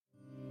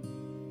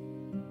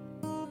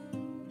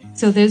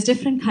So there's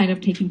different kind of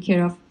taking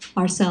care of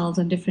ourselves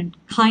and different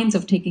kinds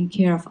of taking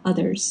care of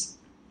others.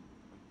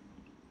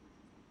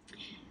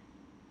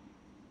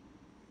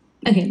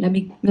 Okay, let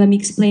me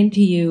explain to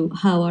you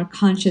how our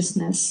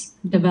consciousness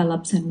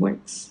develops and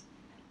works.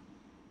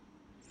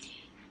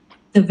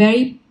 The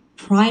very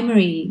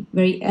primary,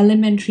 very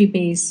elementary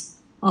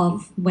base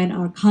of when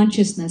our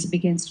consciousness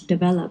begins to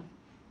develop,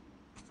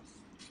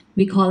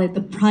 we call it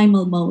the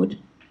primal mode,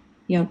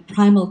 your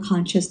primal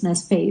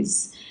consciousness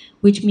phase,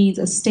 which means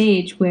a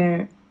stage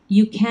where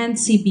you can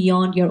see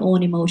beyond your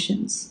own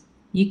emotions.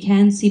 You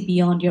can see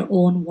beyond your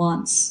own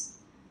wants.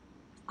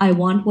 I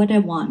want what I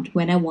want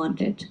when I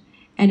want it.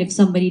 And if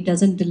somebody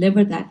doesn't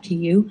deliver that to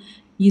you,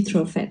 you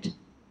throw a fit.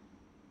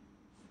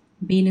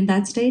 Being in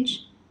that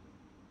stage?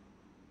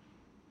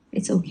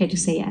 It's okay to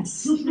say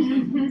yes.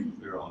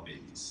 We're all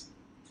babies.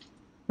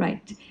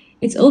 Right.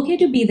 It's okay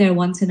to be there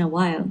once in a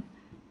while,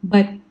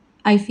 but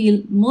I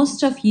feel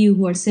most of you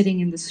who are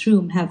sitting in this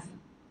room have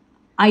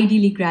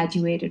ideally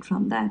graduated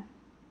from that.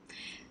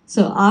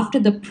 So after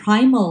the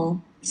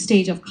primal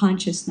stage of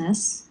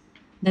consciousness,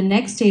 the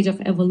next stage of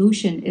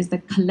evolution is the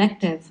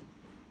collective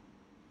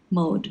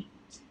mode.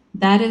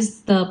 That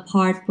is the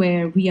part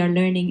where we are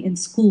learning in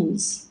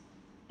schools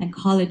and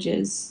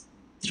colleges,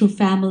 through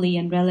family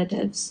and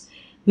relatives.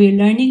 We're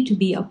learning to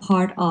be a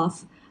part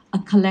of a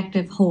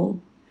collective whole.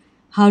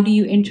 How do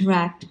you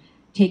interact,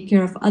 take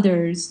care of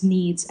others'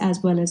 needs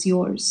as well as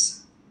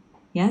yours?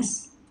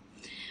 Yes?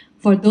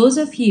 For those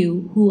of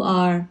you who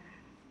are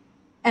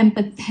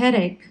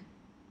empathetic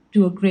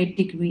to a great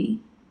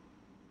degree,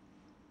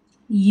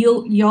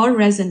 your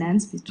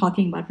resonance, we're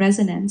talking about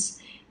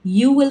resonance,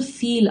 you will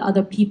feel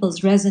other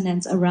people's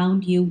resonance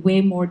around you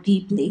way more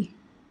deeply.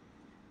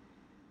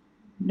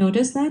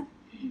 Notice that?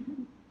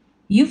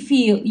 You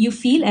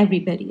feel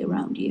everybody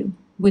around you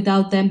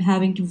without them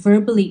having to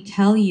verbally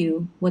tell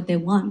you what they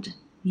want.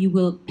 You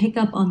will pick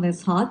up on their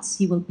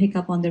thoughts, you will pick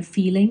up on their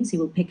feelings, you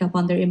will pick up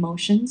on their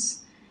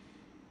emotions.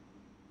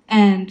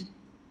 And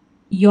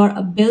your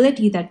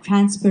ability, that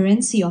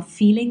transparency of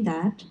feeling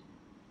that,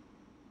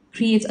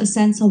 creates a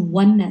sense of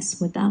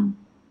oneness with them.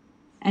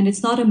 And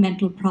it's not a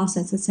mental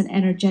process, it's an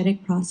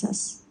energetic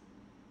process.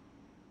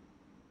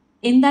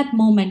 In that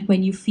moment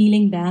when you're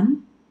feeling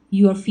them,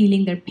 you are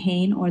feeling their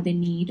pain or their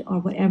need or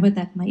whatever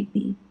that might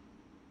be.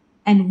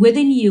 And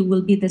within you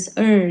will be this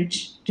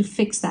urge to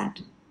fix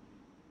that.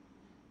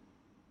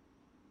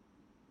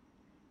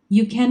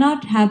 You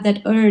cannot have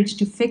that urge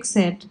to fix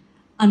it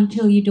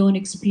until you don't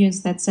experience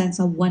that sense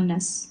of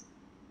oneness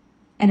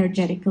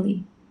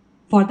energetically.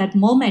 For that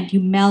moment, you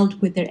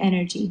meld with their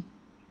energy.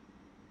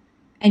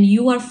 And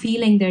you are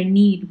feeling their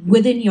need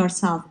within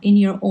yourself, in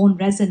your own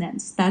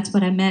resonance. That's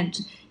what I meant.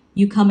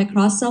 You come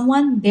across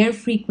someone, their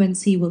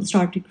frequency will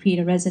start to create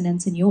a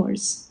resonance in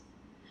yours.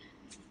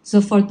 So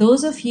for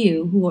those of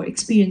you who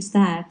experience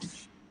that,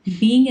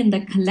 being in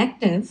the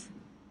collective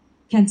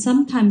can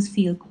sometimes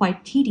feel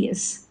quite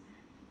tedious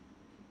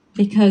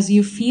because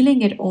you're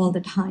feeling it all the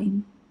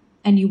time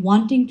and you're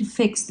wanting to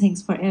fix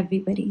things for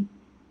everybody,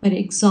 but it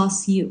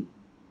exhausts you.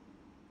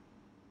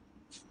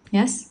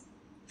 Yes?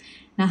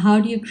 Now,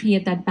 how do you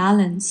create that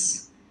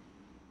balance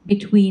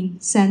between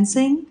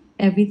sensing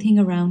everything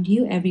around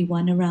you,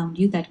 everyone around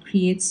you, that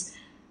creates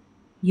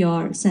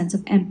your sense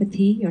of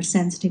empathy, your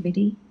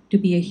sensitivity to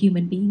be a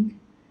human being,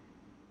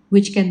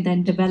 which can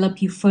then develop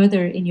you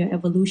further in your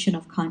evolution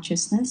of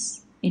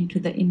consciousness into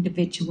the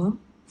individual.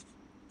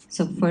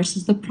 So first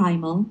is the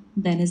primal,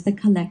 then is the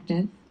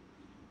collective,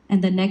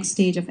 and the next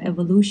stage of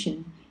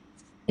evolution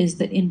is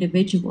the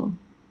individual,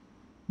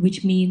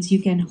 which means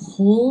you can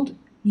hold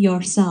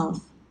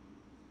yourself.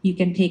 You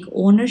can take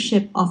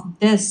ownership of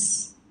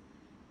this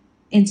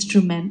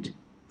instrument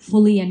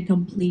fully and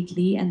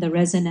completely and the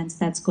resonance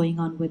that's going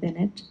on within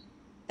it.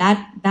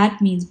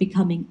 That means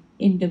becoming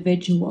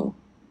individual.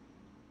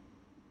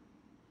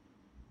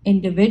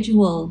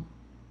 Individual,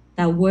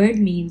 that word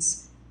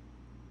means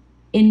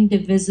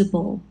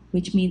indivisible,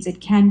 which means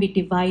it can't be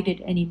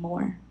divided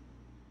anymore.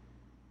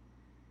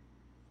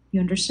 You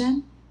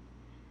understand?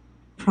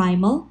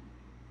 Primal,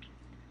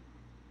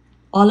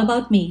 all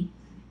about me.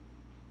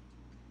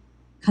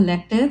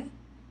 Collective,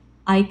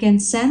 I can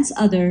sense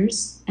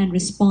others and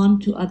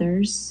respond to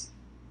others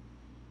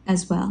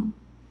as well.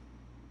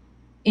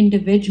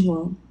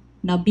 Individual,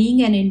 now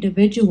being an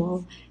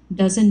individual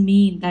doesn't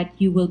mean that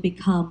you will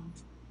become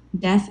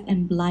deaf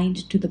and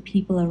blind to the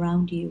people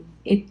around you.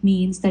 It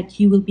means that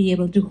you will be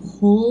able to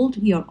hold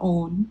your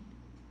own,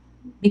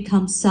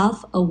 become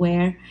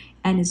self-aware,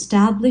 and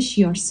establish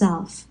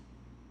yourself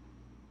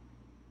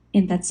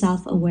in that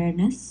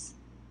self-awareness,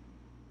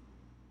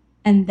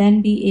 and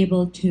then be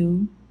able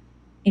to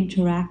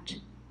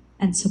interact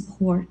and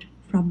support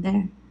from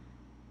there.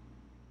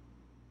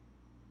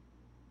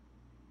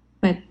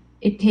 But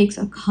it takes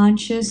a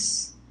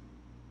conscious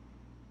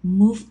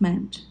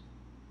movement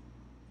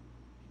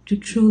to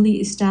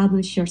truly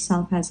establish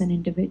yourself as an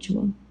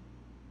individual,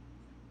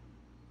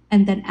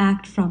 and then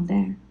act from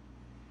there.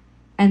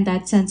 And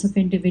that sense of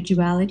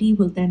individuality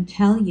will then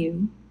tell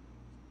you,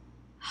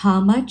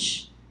 how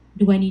much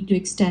do I need to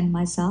extend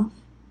myself?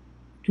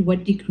 to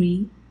what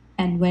degree,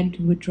 and when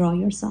to withdraw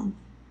yourself.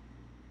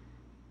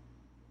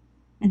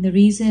 And the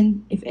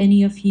reason, if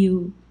any of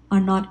you are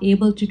not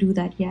able to do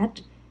that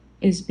yet,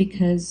 is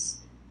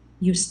because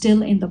you're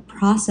still in the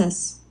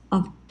process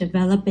of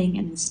developing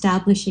and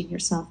establishing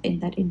yourself in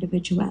that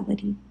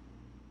individuality.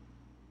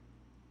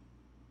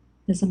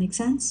 Does that make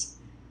sense?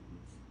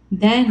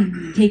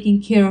 Then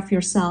taking care of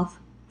yourself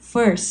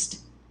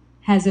first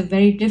has a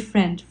very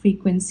different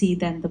frequency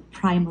than the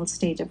primal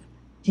stage of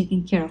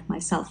taking care of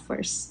myself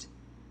first.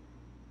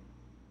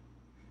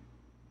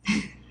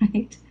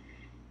 Right?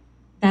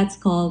 That's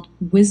called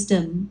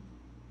wisdom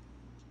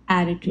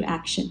added to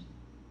action.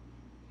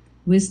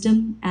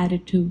 Wisdom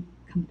added to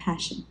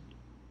compassion.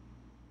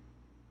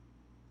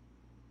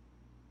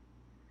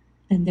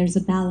 Then there's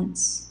a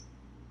balance.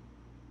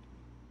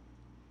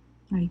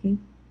 Are you good?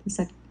 Does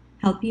that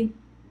help you?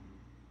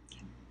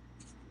 Okay.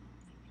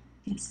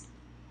 Yes.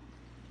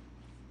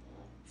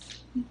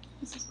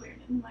 This is weird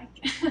in the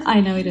mic. I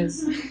know it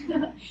is.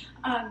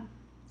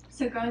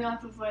 So going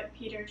off of what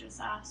Peter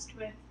just asked,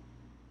 with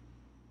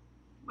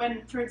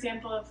when, for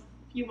example, if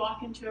you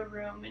walk into a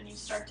room and you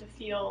start to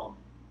feel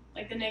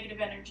like the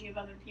negative energy of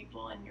other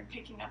people and you're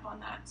picking up on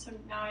that, so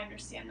now I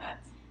understand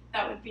that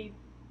that would be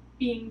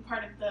being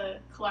part of the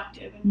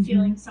collective and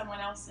feeling someone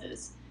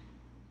else's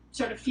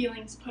sort of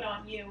feelings put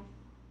on you.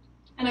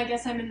 And I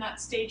guess I'm in that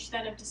stage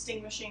then of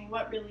distinguishing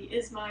what really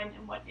is mine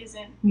and what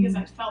isn't, because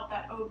I've felt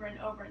that over and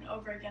over and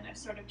over again. I've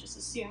sort of just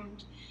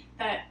assumed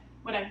that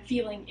what I'm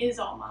feeling is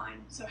all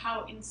mine. So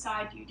how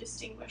inside do you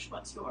distinguish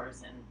what's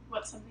yours and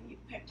what's something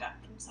you've picked up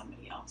from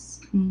somebody else?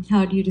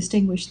 How do you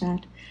distinguish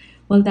that?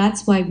 Well,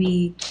 that's why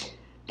we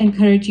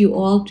encourage you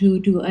all to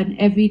do an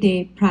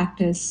everyday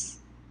practice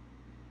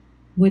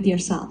with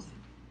yourself.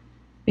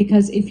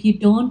 Because if you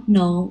don't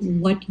know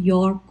what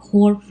your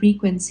core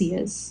frequency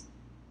is,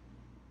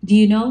 do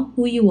you know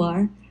who you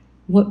are?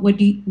 What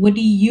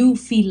do you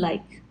feel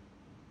like?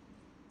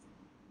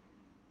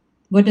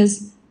 What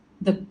does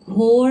the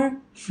core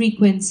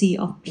frequency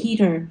of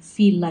Peter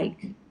feel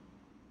like?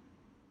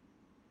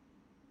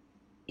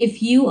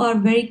 If you are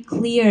very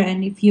clear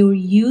and if you're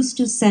used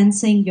to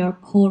sensing your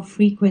core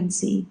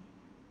frequency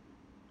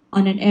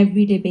on an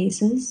everyday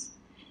basis,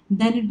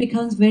 then it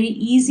becomes very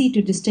easy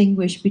to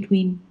distinguish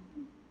between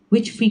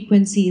which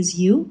frequency is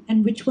you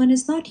and which one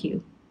is not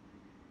you.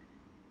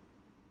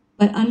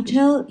 But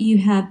until you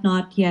have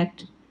not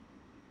yet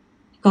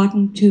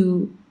gotten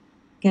to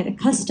get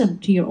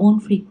accustomed to your own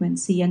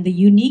frequency and the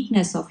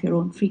uniqueness of your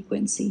own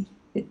frequency,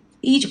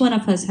 each one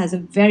of us has a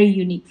very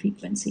unique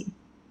frequency,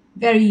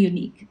 very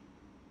unique.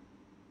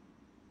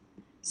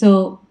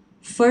 So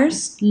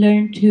first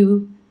learn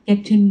to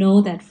get to know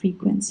that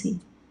frequency.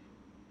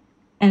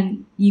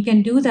 And you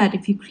can do that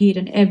if you create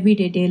an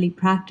everyday daily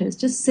practice,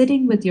 just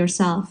sitting with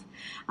yourself.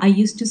 I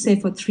used to say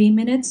for 3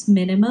 minutes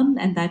minimum,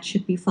 and that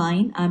should be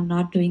fine. I'm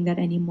not doing that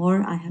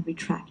anymore. I have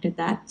retracted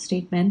that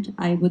statement.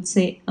 I would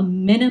say a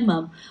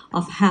minimum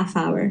of half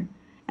hour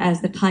as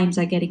the times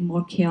are getting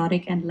more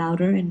chaotic and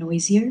louder and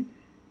noisier.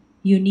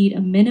 You need a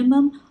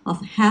minimum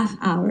of half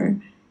hour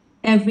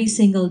every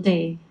single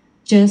day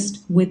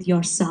just with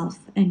yourself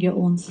and your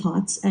own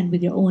thoughts and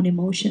with your own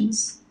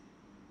emotions.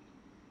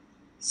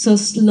 So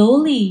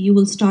slowly you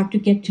will start to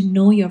get to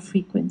know your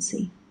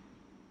frequency.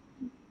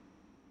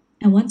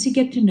 And once you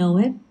get to know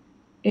it,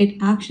 it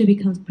actually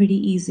becomes pretty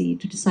easy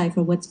to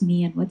decipher what's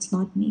me and what's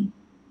not me.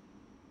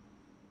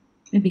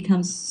 It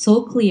becomes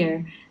so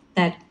clear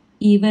that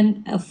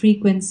even a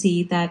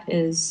frequency that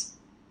is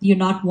you're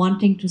not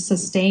wanting to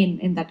sustain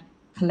in that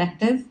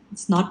collective,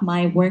 it's not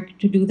my work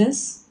to do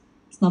this,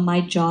 it's not my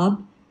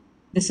job,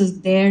 this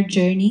is their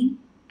journey,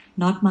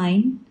 not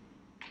mine,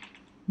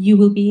 you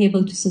will be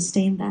able to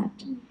sustain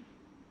that.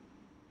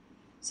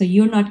 So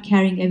you're not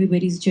carrying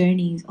everybody's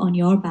journeys on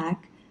your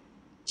back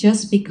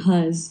just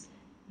because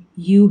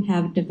you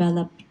have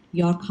developed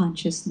your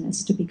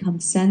consciousness to become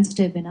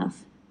sensitive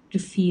enough to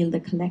feel the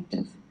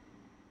collective.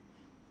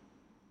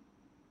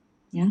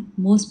 Yeah,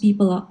 most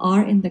people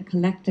are in the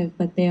collective,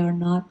 but they are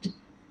not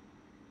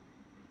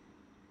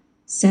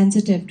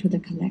sensitive to the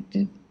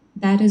collective.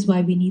 That is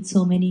why we need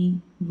so many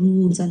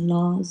rules and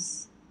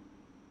laws.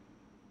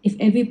 If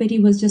everybody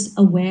was just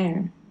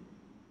aware,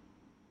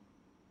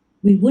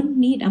 we wouldn't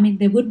need,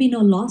 there would be no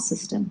law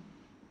system.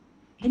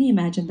 Can you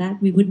imagine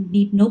that? We would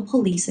need no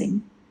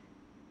policing.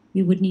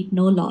 We would need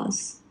no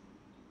laws.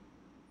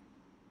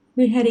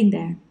 We're heading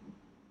there.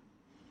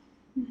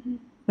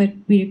 But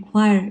we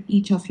require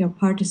each of your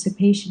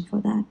participation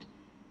for that.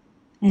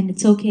 And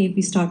it's okay if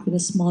we start with a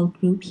small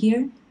group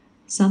here.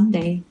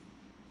 Someday,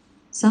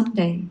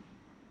 and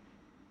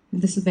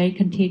this is very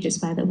contagious,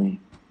 by the way.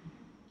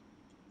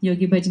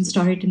 Yogi Bhajan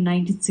started in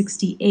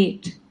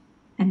 1968,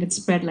 and it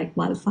spread like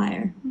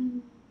wildfire.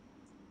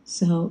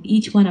 So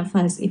each one of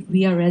us, if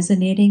we are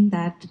resonating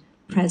that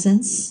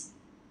presence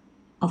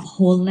of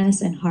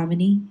wholeness and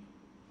harmony,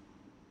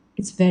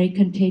 it's very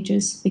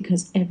contagious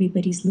because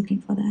everybody's looking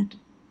for that.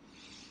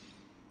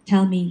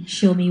 Tell me,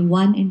 show me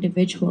one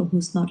individual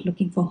who's not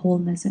looking for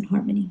wholeness and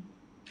harmony.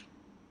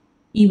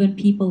 Even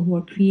people who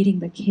are creating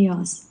the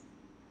chaos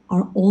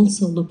are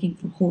also looking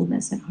for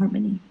wholeness and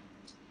harmony.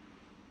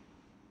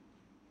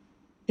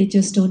 They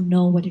just don't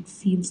know what it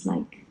feels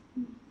like.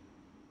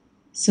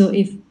 So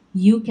if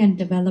you can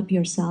develop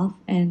yourself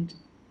and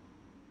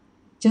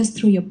just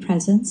through your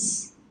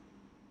presence,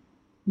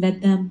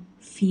 let them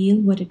feel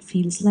what it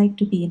feels like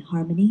to be in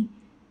harmony,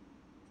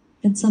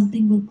 then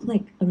something will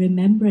click. A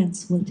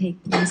remembrance will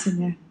take place in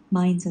their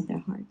minds and their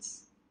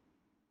hearts.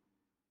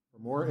 For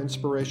more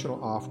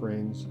inspirational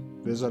offerings,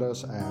 visit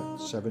us at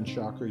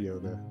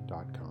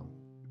sevenchakrayoga.com.